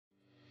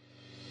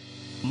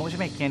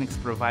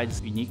MultiMechanics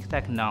provides unique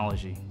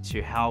technology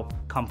to help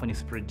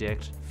companies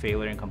predict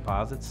failure in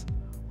composites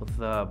with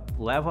the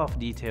level of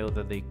detail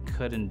that they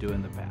couldn't do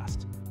in the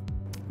past.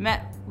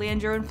 Met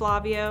Leandro and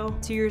Flavio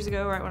 2 years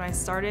ago, right when I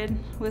started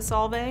with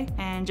Solvay,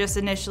 and just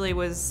initially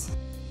was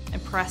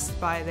impressed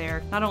by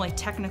their not only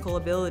technical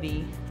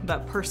ability,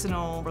 but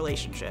personal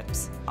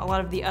relationships. A lot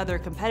of the other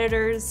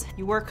competitors,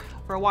 you work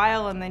for a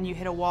while and then you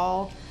hit a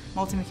wall.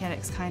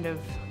 MultiMechanics kind of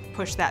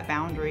pushed that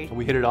boundary.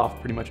 We hit it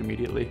off pretty much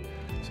immediately.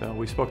 So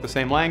we spoke the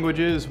same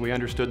languages, we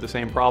understood the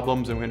same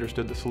problems, and we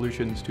understood the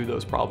solutions to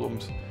those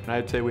problems. And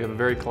I'd say we have a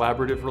very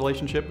collaborative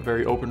relationship, a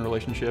very open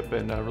relationship,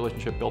 and a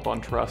relationship built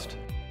on trust.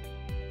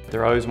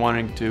 They're always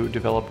wanting to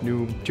develop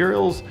new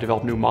materials,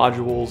 develop new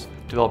modules,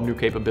 develop new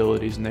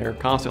capabilities, and they're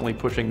constantly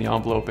pushing the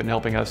envelope and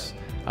helping us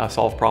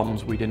solve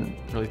problems we didn't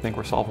really think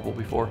were solvable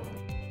before.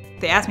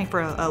 They asked me for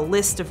a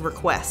list of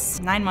requests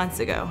 9 months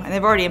ago, and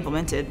they've already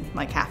implemented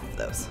like half of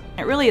those.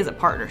 It really is a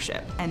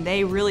partnership, and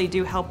they really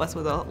do help us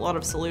with a lot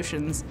of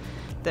solutions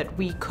that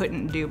we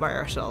couldn't do by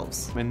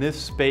ourselves. In this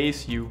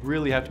space, you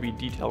really have to be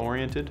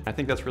detail-oriented. I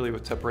think that's really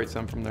what separates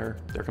them from their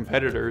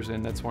competitors,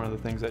 and that's one of the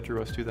things that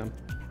drew us to them.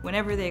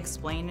 Whenever they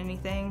explain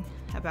anything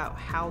about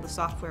how the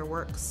software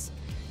works,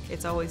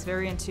 it's always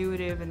very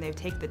intuitive, and they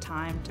take the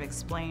time to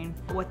explain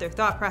what their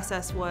thought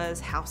process was,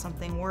 how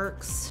something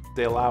works.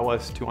 They allow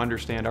us to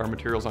understand our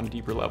materials on a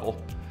deeper level.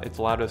 It's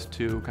allowed us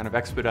to kind of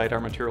expedite our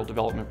material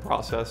development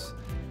process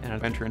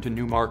and enter into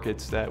new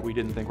markets that we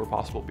didn't think were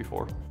possible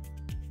before.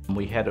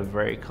 We had a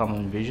very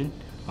common vision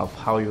of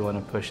how we want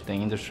to push the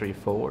industry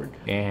forward,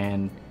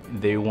 and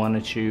they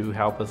wanted to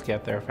help us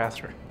get there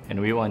faster,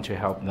 and we want to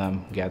help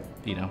them get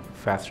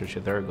faster to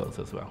their goals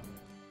as well.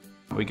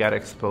 We got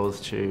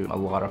exposed to a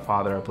lot of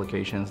other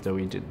applications that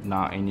we did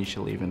not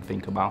initially even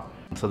think about,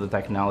 so the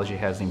technology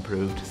has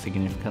improved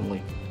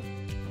significantly.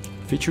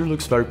 The future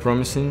looks very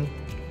promising.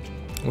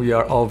 We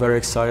are all very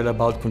excited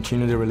about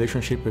continuing the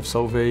relationship with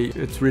Solvay.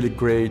 It's really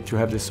great to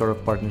have this sort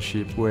of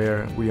partnership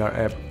where we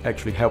are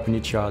actually helping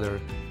each other.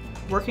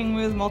 Working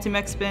with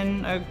MultiMech's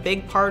been a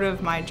big part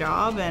of my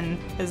job and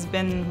has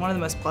been one of the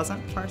most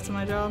pleasant parts of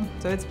my job.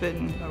 So it's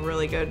been a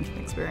really good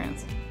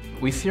experience.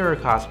 We see our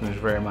customers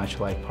very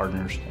much like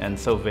partners, and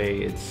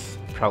Solvay is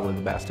probably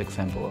the best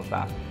example of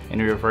that.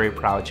 And we are very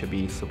proud to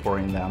be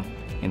supporting them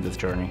in this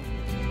journey.